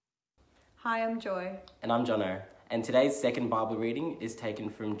Hi, I'm Joy. And I'm Jono. And today's second Bible reading is taken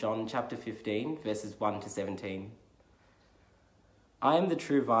from John chapter 15, verses 1 to 17. I am the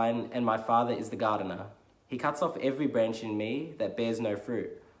true vine, and my Father is the gardener. He cuts off every branch in me that bears no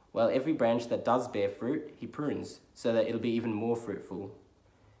fruit, while every branch that does bear fruit, he prunes, so that it'll be even more fruitful.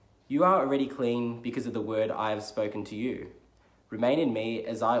 You are already clean because of the word I have spoken to you. Remain in me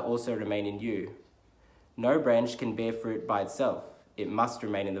as I also remain in you. No branch can bear fruit by itself. It must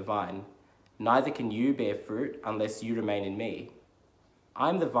remain in the vine. Neither can you bear fruit unless you remain in me. I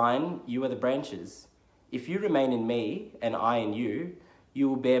am the vine, you are the branches. If you remain in me and I in you, you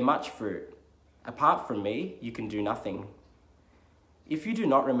will bear much fruit. Apart from me, you can do nothing. If you do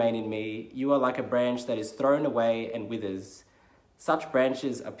not remain in me, you are like a branch that is thrown away and withers. Such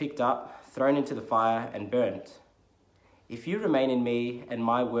branches are picked up, thrown into the fire, and burnt. If you remain in me and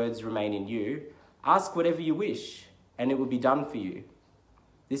my words remain in you, ask whatever you wish, and it will be done for you.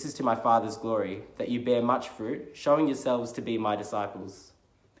 This is to my Father's glory, that you bear much fruit, showing yourselves to be my disciples.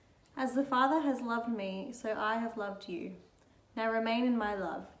 As the Father has loved me, so I have loved you. Now remain in my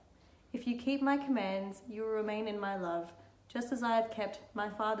love. If you keep my commands, you will remain in my love, just as I have kept my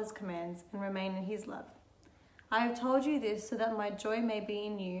Father's commands and remain in his love. I have told you this so that my joy may be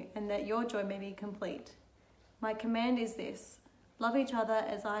in you and that your joy may be complete. My command is this: love each other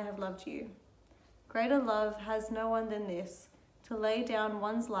as I have loved you. Greater love has no one than this, to lay down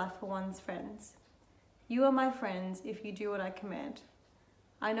one's life for one's friends. You are my friends if you do what I command.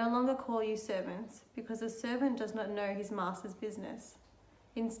 I no longer call you servants, because a servant does not know his master's business.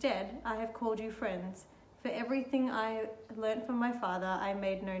 Instead, I have called you friends, for everything I learnt from my Father I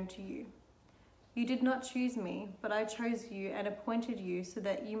made known to you. You did not choose me, but I chose you and appointed you so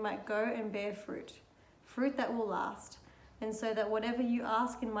that you might go and bear fruit, fruit that will last, and so that whatever you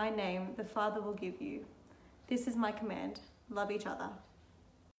ask in my name, the Father will give you. This is my command: love each other.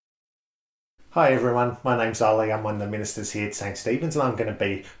 Hi everyone, my name's Ali. I'm one of the ministers here at St. Stephen's and I'm going to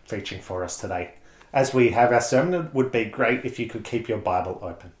be preaching for us today. As we have our sermon, it would be great if you could keep your Bible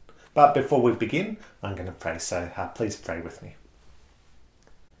open. But before we begin, I'm going to pray, so please pray with me.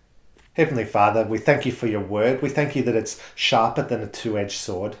 Heavenly Father, we thank you for your word. We thank you that it's sharper than a two-edged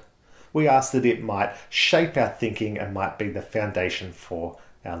sword. We ask that it might shape our thinking and might be the foundation for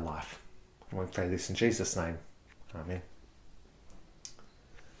our life. And we pray this in Jesus' name. Amen.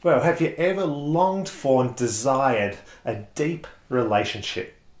 Well, have you ever longed for and desired a deep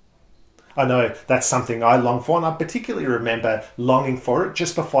relationship? I know that's something I long for, and I particularly remember longing for it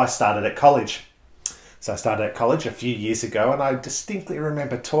just before I started at college. So I started at college a few years ago, and I distinctly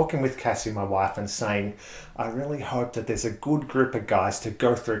remember talking with Cassie, my wife, and saying, I really hope that there's a good group of guys to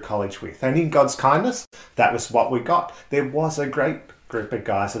go through college with. And in God's kindness, that was what we got. There was a great group of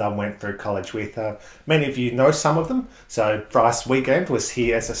guys that I went through college with. Many of you know some of them. So Bryce Wiegand was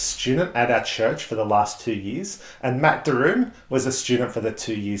here as a student at our church for the last 2 years, and Matt Daroon was a student for the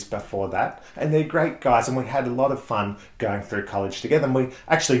 2 years before that. And they're great guys, and we had a lot of fun going through college together, and we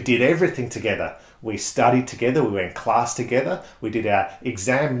actually did everything together. We studied together, we went in class together, we did our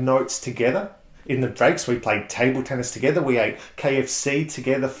exam notes together. In the breaks, we played table tennis together, we ate KFC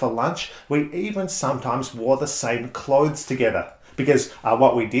together for lunch. We even sometimes wore the same clothes together. Because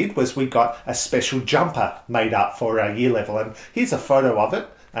what we did was we got a special jumper made up for our year level. And here's a photo of it,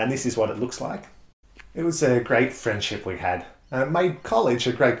 and this is what it looks like. It was a great friendship we had. And it made college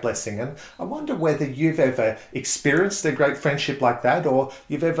a great blessing. And I wonder whether you've ever experienced a great friendship like that, or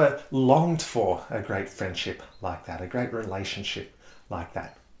you've ever longed for a great friendship like that, a great relationship like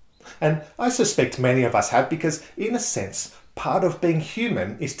that. And I suspect many of us have, because in a sense, part of being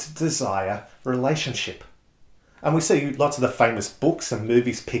human is to desire relationship. And we see lots of the famous books and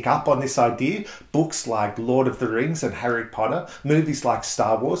movies pick up on this idea. Books like Lord of the Rings and Harry Potter, movies like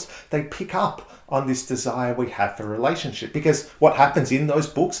Star Wars, they pick up on this desire we have for relationship. Because what happens in those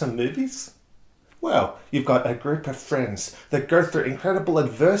books and movies? Well, you've got a group of friends that go through incredible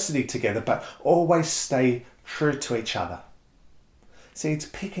adversity together, but always stay true to each other. See, it's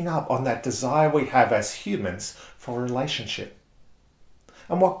picking up on that desire we have as humans for relationship.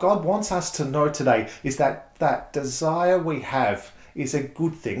 And what God wants us to know today is that that desire we have is a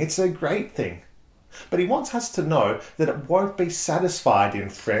good thing. It's a great thing. But he wants us to know that it won't be satisfied in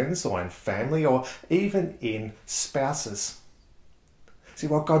friends or in family or even in spouses. See,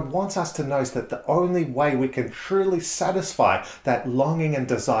 what God wants us to know is that the only way we can truly satisfy that longing and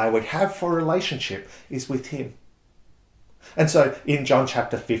desire we have for a relationship is with him. And so in John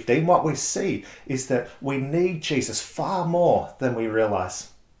chapter 15, what we see is that we need Jesus far more than we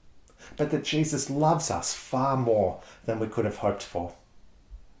realize, but that Jesus loves us far more than we could have hoped for.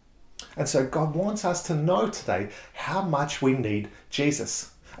 And so God wants us to know today how much we need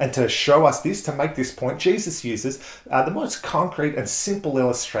Jesus. And to show us this, to make this point, Jesus uses the most concrete and simple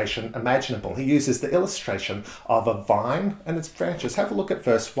illustration imaginable. He uses the illustration of a vine and its branches. Have a look at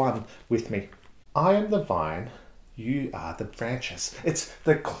verse 1 with me. I am the vine, you are the branches. It's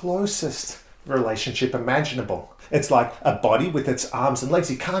the closest relationship imaginable. It's like a body with its arms and legs.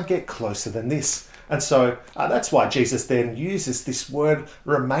 You can't get closer than this. And so that's why Jesus then uses this word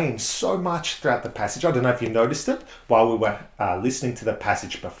remain so much throughout the passage. I don't know if you noticed it while we were listening to the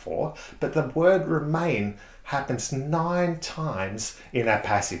passage before, but the word remain happens 9 times in our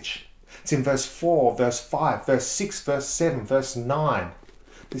passage. It's in verse 4, verse 5, verse 6, verse 7, verse 9.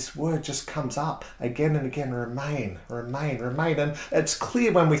 This word just comes up again and again, remain, remain, remain. And it's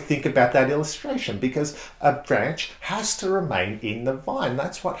clear when we think about that illustration because a branch has to remain in the vine.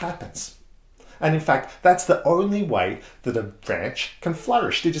 That's what happens. And in fact, that's the only way that a branch can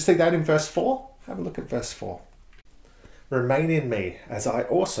flourish. Did you see that in verse 4? Have a look at verse 4. Remain in me, as I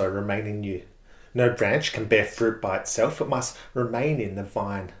also remain in you. No branch can bear fruit by itself. It must remain in the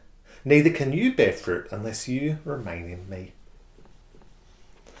vine. Neither can you bear fruit unless you remain in me.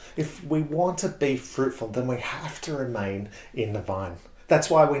 If we want to be fruitful, then we have to remain in the vine. That's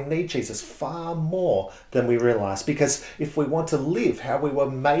why we need Jesus far more than we realize. Because if we want to live how we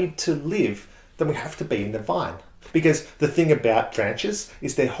were made to live, then we have to be in the vine. Because the thing about branches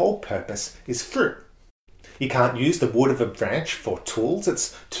is their whole purpose is fruit. You can't use the wood of a branch for tools.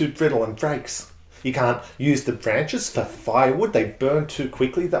 It's too brittle and breaks. You can't use the branches for firewood. They burn too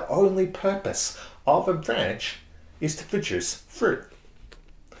quickly. The only purpose of a branch is to produce fruit.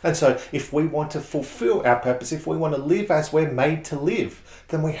 And so if we want to fulfill our purpose, if we want to live as we're made to live,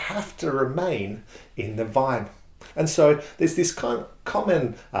 then we have to remain in the vine. And so there's this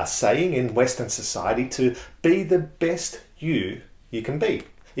common saying in Western society to be the best you can be.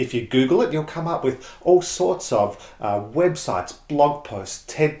 If you Google it, you'll come up with all sorts of websites, blog posts,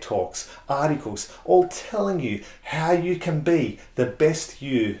 TED Talks, articles, all telling you how you can be the best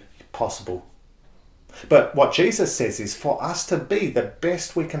you possible. But what Jesus says is for us to be the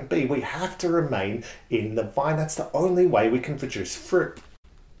best we can be, we have to remain in the vine. That's the only way we can produce fruit.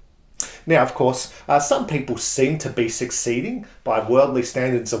 Now, of course, some people seem to be succeeding by worldly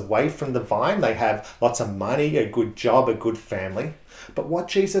standards away from the vine. They have lots of money, a good job, a good family. But what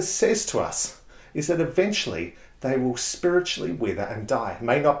Jesus says to us is that eventually they will spiritually wither and die. It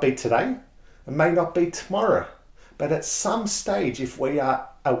may not be today, it may not be tomorrow, but at some stage, if we are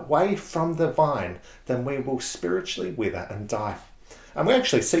away from the vine, then we will spiritually wither and die. And we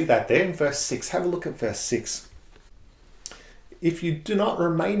actually see that there in verse 6. Have a look at verse 6. If you do not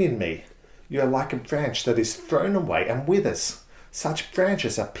remain in me, you are like a branch that is thrown away and withers. Such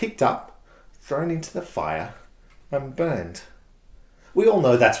branches are picked up, thrown into the fire, and burned. We all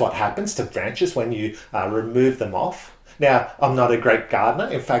know that's what happens to branches when you remove them off. Now, I'm not a great gardener.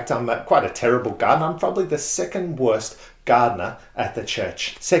 In fact, I'm quite a terrible gardener. I'm probably the second worst gardener at the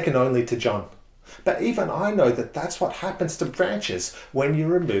church, second only to John. But even I know that that's what happens to branches when you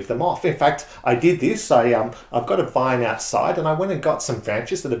remove them off. In fact, I did this. I've got a vine outside and I went and got some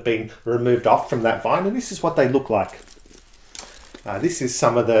branches that have been removed off from that vine, and this is what they look like. This is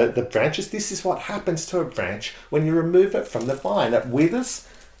some of the branches. This is what happens to a branch when you remove it from the vine. It withers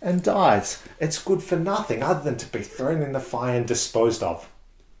and dies. It's good for nothing other than to be thrown in the fire and disposed of.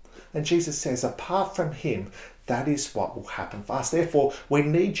 And Jesus says, apart from him, that is what will happen for us. Therefore, we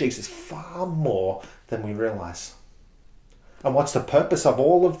need Jesus far more than we realize. And what's the purpose of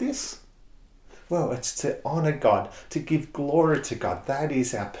all of this? Well, it's to honor God, to give glory to God. That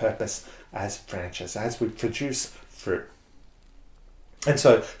is our purpose as branches, as we produce fruit. And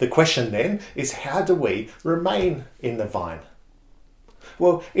so the question then is, how do we remain in the vine?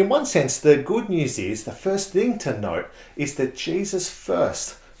 Well, in one sense, the good news is, the first thing to note is that Jesus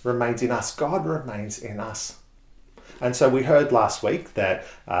first remains in us. God remains in us. And so we heard last week that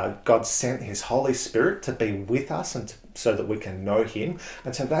God sent his Holy Spirit to be with us and so that we can know him.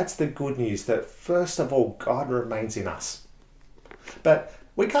 And so that's the good news, that first of all, God remains in us. But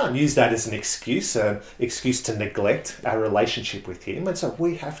we can't use that as an excuse to neglect our relationship with him. And so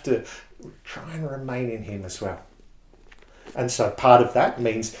we have to try and remain in him as well. And so part of that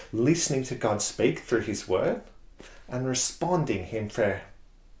means listening to God speak through his word and responding in prayer.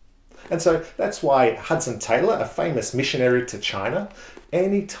 And so that's why Hudson Taylor, a famous missionary to China,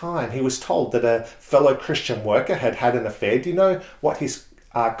 any time he was told that a fellow Christian worker had had an affair, do you know what his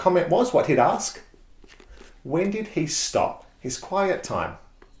comment was, what he'd ask? When did he stop his quiet time?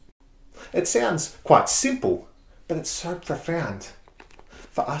 It sounds quite simple, but it's so profound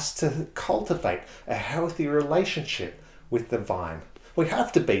for us to cultivate a healthy relationship with the vine, We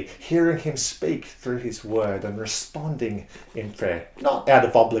have to be hearing him speak through his word and responding in prayer, not out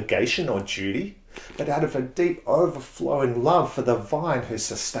of obligation or duty, but out of a deep overflowing love for the vine who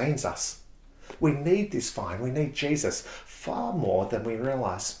sustains us. We need this vine, we need Jesus far more than we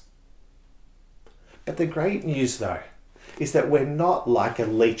realise. But the great news though is that we're not like a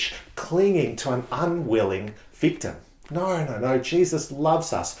leech clinging to an unwilling victim. No, Jesus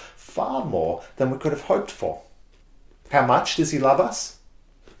loves us far more than we could have hoped for. How much does he love us?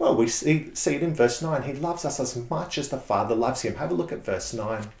 Well, we see it in verse 9. He loves us as much as the Father loves him. Have a look at verse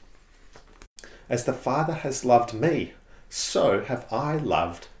 9. As the Father has loved me, so have I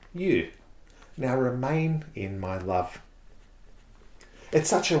loved you. Now remain in my love. It's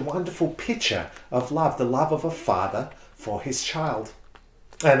such a wonderful picture of love, the love of a father for his child.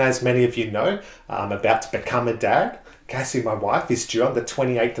 And as many of you know, I'm about to become a dad. Cassie, my wife, is due on the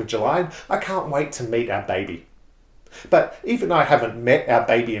 28th of July. And I can't wait to meet our baby. But even though I haven't met our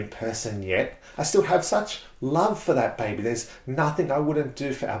baby in person yet, I still have such love for that baby. There's nothing I wouldn't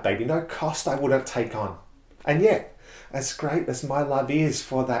do for our baby, no cost I wouldn't take on. And yet, as great as my love is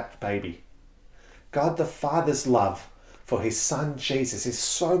for that baby, God the Father's love for his son Jesus is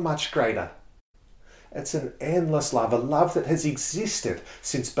so much greater. It's an endless love, a love that has existed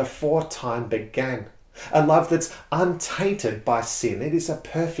since before time began, a love that's untainted by sin. It is a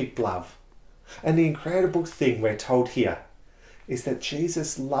perfect love. And the incredible thing we're told here is that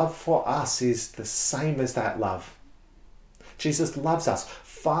Jesus' love for us is the same as that love. Jesus loves us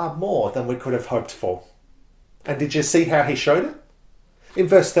far more than we could have hoped for. And did you see how he showed it? In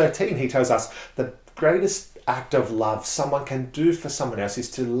verse 13, he tells us the greatest act of love someone can do for someone else is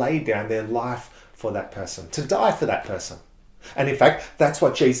to lay down their life for that person, to die for that person. And in fact, that's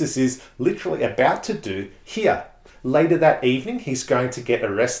what Jesus is literally about to do here. Later that evening, he's going to get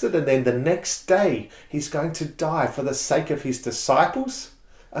arrested, and then the next day, he's going to die for the sake of his disciples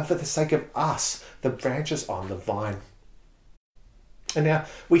and for the sake of us, the branches on the vine. And now,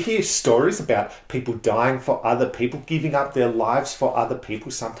 we hear stories about people dying for other people, giving up their lives for other people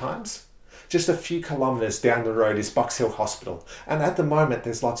sometimes. Just a few kilometres down the road is Box Hill Hospital, and at the moment,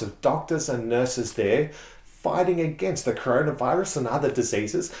 there's lots of doctors and nurses there fighting against the coronavirus and other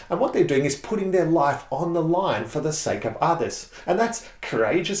diseases, and what they're doing is putting their life on the line for the sake of others. And that's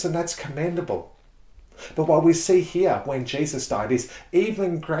courageous and that's commendable. But what we see here when Jesus died is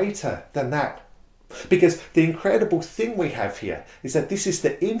even greater than that. Because the incredible thing we have here is that this is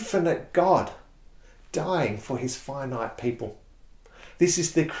the infinite God dying for his finite people. This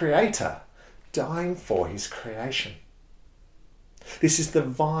is the Creator dying for his creation. This is the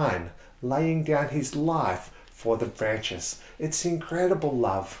vine laying down his life for the branches. It's incredible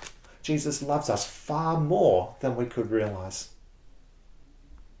love. Jesus loves us far more than we could realise.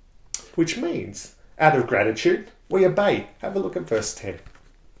 Which means, out of gratitude, we obey. Have a look at verse 10.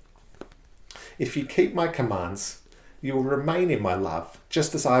 If you keep my commands, you will remain in my love,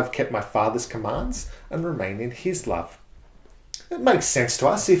 just as I have kept my Father's commands and remain in his love. It makes sense to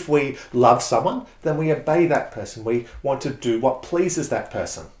us. If we love someone, then we obey that person. We want to do what pleases that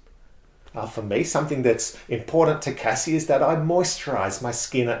person. For me, something that's important to Cassie is that I moisturise my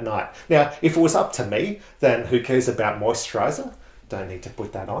skin at night. Now, if it was up to me, then who cares about moisturiser? Don't need to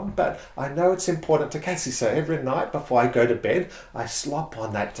put that on, but I know it's important to Cassie, so every night before I go to bed, I slop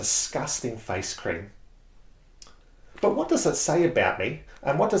on that disgusting face cream. But what does it say about me,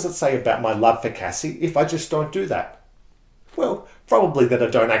 and what does it say about my love for Cassie if I just don't do that? Well, probably that I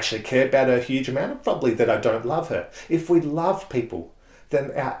don't actually care about her a huge amount, and probably that I don't love her. If we love people,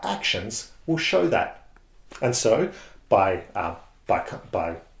 then our actions will show that. And so,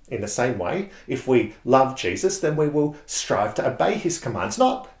 in the same way, if we love Jesus, then we will strive to obey his commands,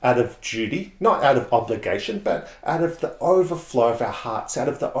 not out of duty, not out of obligation, but out of the overflow of our hearts, out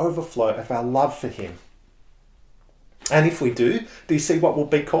of the overflow of our love for him. And if we do you see what we'll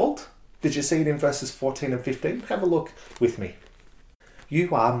be called? Did you see it in verses 14 and 15? Have a look with me.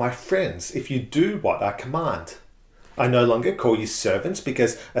 You are my friends if you do what I command. I no longer call you servants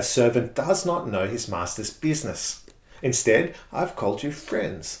because a servant does not know his master's business. Instead, I've called you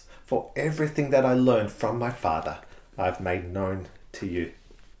friends, for everything that I learned from my Father, I've made known to you.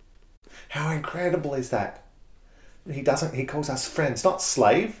 How incredible is that? He calls us friends, not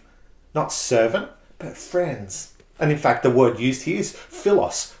slave, not servant, but friends. And in fact, the word used here is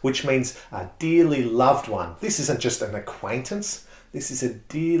philos, which means a dearly loved one. This isn't just an acquaintance. This is a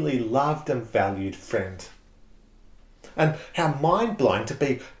dearly loved and valued friend. And how mind-blowing to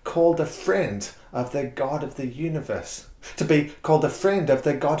be called a friend of the God of the universe. To be called a friend of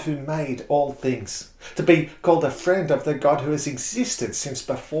the God who made all things. To be called a friend of the God who has existed since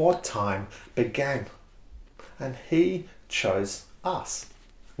before time began. And he chose us.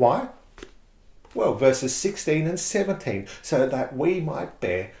 Why? Well, verses 16 and 17, so that we might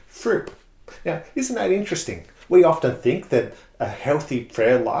bear fruit. Now, isn't that interesting? We often think that a healthy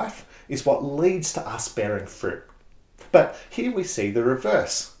prayer life is what leads to us bearing fruit. But here we see the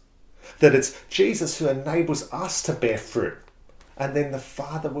reverse, that it's Jesus who enables us to bear fruit, and then the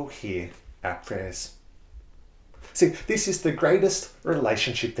Father will hear our prayers. See, this is the greatest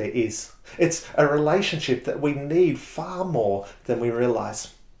relationship there is. It's a relationship that we need far more than we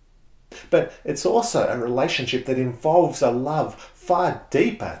realize. But it's also a relationship that involves a love far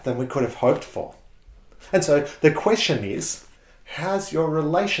deeper than we could have hoped for. And so the question is, how's your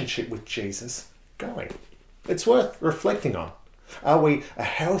relationship with Jesus going? It's worth reflecting on. Are we a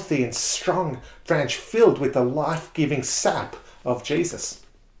healthy and strong branch filled with the life-giving sap of Jesus?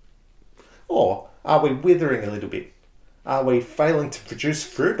 Or are we withering a little bit? Are we failing to produce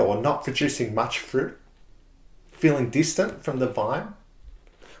fruit or not producing much fruit? Feeling distant from the vine?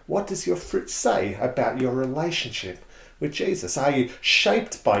 What does your fruit say about your relationship with Jesus? Are you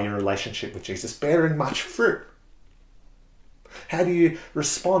shaped by your relationship with Jesus, bearing much fruit? How do you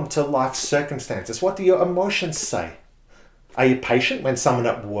respond to life's circumstances? What do your emotions say? Are you patient when someone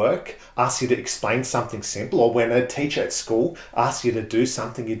at work asks you to explain something simple, or when a teacher at school asks you to do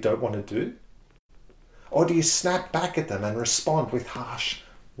something you don't want to do? Or do you snap back at them and respond with harsh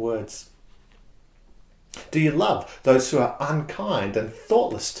words? Do you love those who are unkind and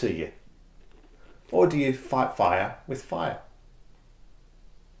thoughtless to you? Or do you fight fire with fire?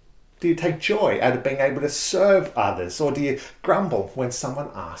 Do you take joy out of being able to serve others? Or do you grumble when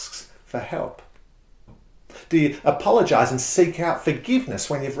someone asks for help? Do you apologize and seek out forgiveness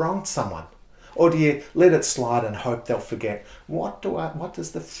when you've wronged someone? Or do you let it slide and hope they'll forget? What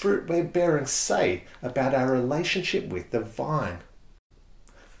does the fruit we're bearing say about our relationship with the vine?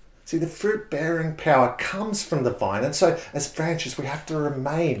 See, the fruit-bearing power comes from the vine, and so as branches we have to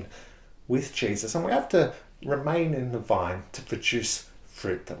remain with Jesus, and we have to remain in the vine to produce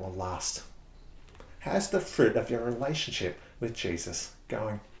fruit that will last. How's the fruit of your relationship with Jesus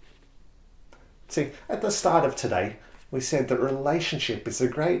going? See, at the start of today, we said that relationship is a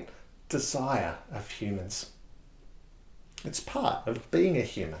great desire of humans. It's part of being a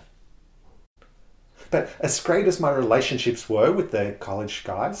human. But as great as my relationships were with the college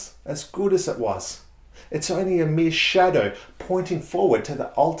guys, as good as it was, it's only a mere shadow pointing forward to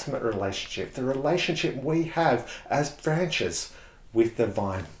the ultimate relationship, the relationship we have as branches with the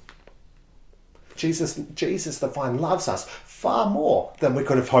vine. Jesus, the vine, loves us far more than we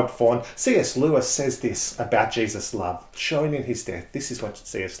could have hoped for. And C.S. Lewis says this about Jesus' love, shown in his death. This is what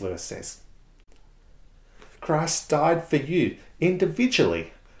C.S. Lewis says. Christ died for you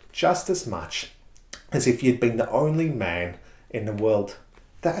individually just as much as if you'd been the only man in the world.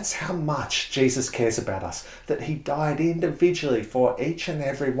 That's how much Jesus cares about us, that he died individually for each and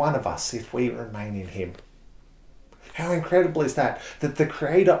every one of us if we remain in him. How incredible is that the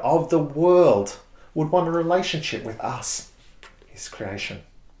creator of the world would want a relationship with us, his creation.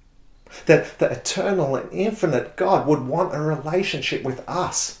 That the eternal and infinite God would want a relationship with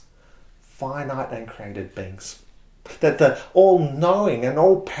us, finite and created beings. That the all-knowing and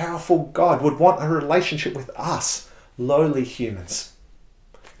all-powerful God would want a relationship with us, lowly humans.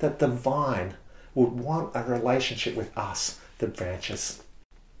 That the vine would want a relationship with us, the branches.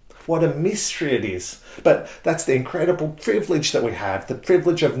 What a mystery it is. But that's the incredible privilege that we have, the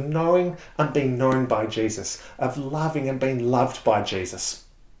privilege of knowing and being known by Jesus, of loving and being loved by Jesus.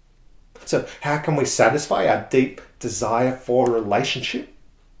 So how can we satisfy our deep desire for a relationship?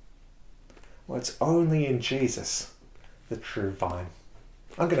 Well, it's only in Jesus, the true vine.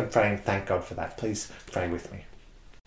 I'm going to pray and thank God for that. Please pray with me.